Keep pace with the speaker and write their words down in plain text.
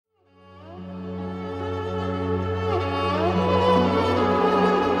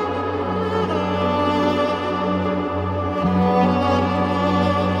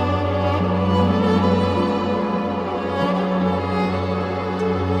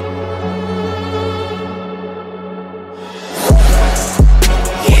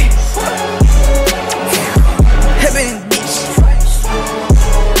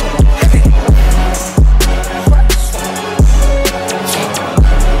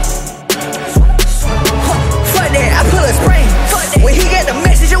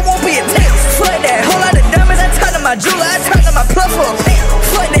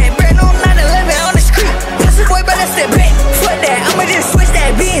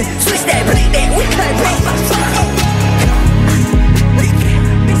Blitz that, we cut back.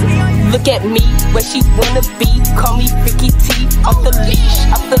 Look at me, where she wanna be. Call me Ricky T, off the leash.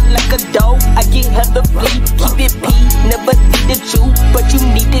 I feel like a dog, I get hella flea. Keep it P, never needed you, but you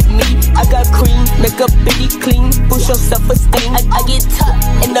needed me. I got cream, make a bitty clean, boost your self-esteem. I get tough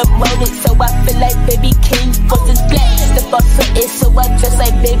in the morning, so I feel like baby king. First is black, step off it, so I dress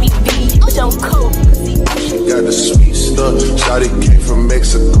like baby B. But I'm cool. She got the sweet stuff. Shawty came from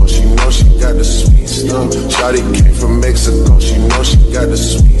Mexico, she know she got the sweet stuff. Shawty came from Mexico, she know she got the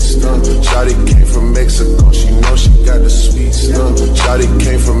sweet stuff. Shawty came from Mexico, she know she got the sweet stuff. Shawty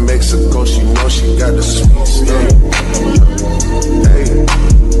came from Mexico, she know she got the sweet stuff. Hey,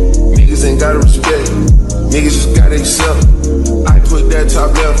 niggas ain't gotta respect, niggas just gotta accept. I put that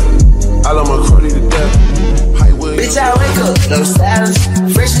top left, I love my cruddy to death. Bitch, I wake up, no styles.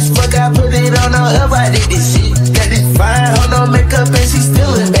 Fresh as fuck, I put it on her, I did this shit. Got this fine, hold no makeup, and she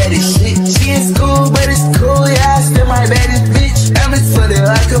still as bad as shit. She in school, but it's cool, yeah, I still my baddest bitch. I'm flooded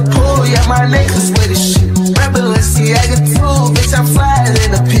like a pool, yeah, my necklace with this shit. Rebel and see, I got two, bitch, I'm flyer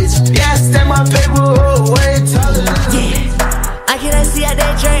than a pitch. Yeah, I stand my paper roll, way taller than yeah, I cannot see how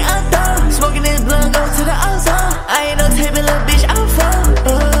that drink, I'm through. Smoking this blunt, go to the ozone. I ain't no table, little bitch, I'm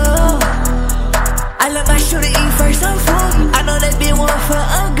full. I let my shooter eat first, I'm full. I know that bitch want for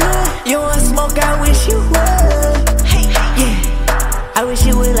I'm good. You want smoke, I wish you would. Hey, yeah, I wish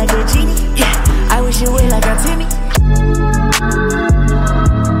you would like a genie. Yeah, I wish you would like a Timmy.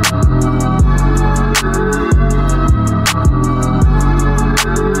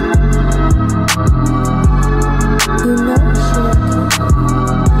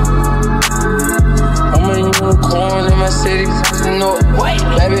 I'm a unicorn in my city, you know it.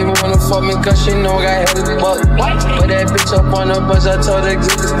 That baby wanna fuck me cause she know I got head as fuck. Put that bitch up on the bus, I told her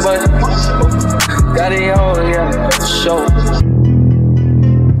get this butt. Got it all, yeah, for sure.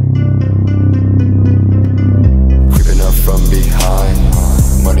 Creeping up from behind,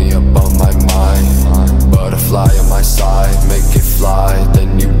 money up on my mind. Butterfly on my side, make it fly,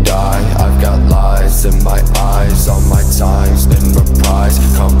 then you die. I've got lies in my eyes, all my times, then reprise.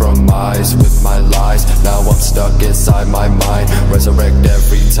 Compromise with my lies, now I'm stuck inside my mind. Resurrect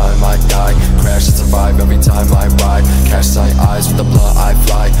every time I die, crash and survive every time I ride. Catch my eyes with the blood I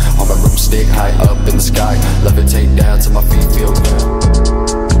fly, on my broomstick high up in the sky. Levitate down till my feet feel good.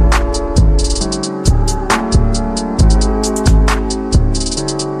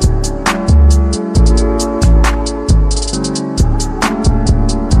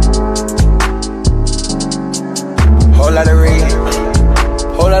 Whole lot of read,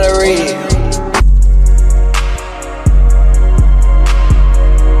 whole lot of read.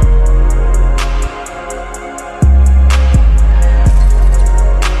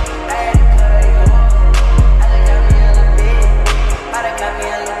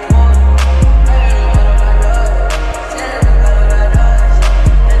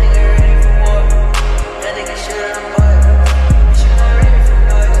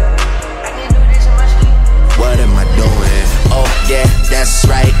 That's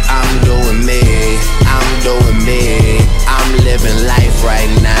right, I'm doing me, I'm doing me. I'm living life right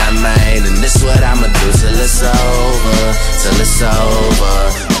now, man. And this what I'ma do till it's over, till it's over.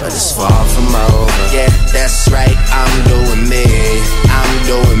 But it's far from over. Yeah, that's right, I'm doing me, I'm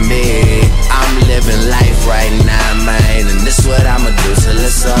doing me. I'm living life right now, man. And this what I'ma do till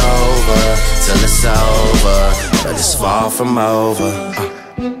it's over, till it's over. But it's far from over.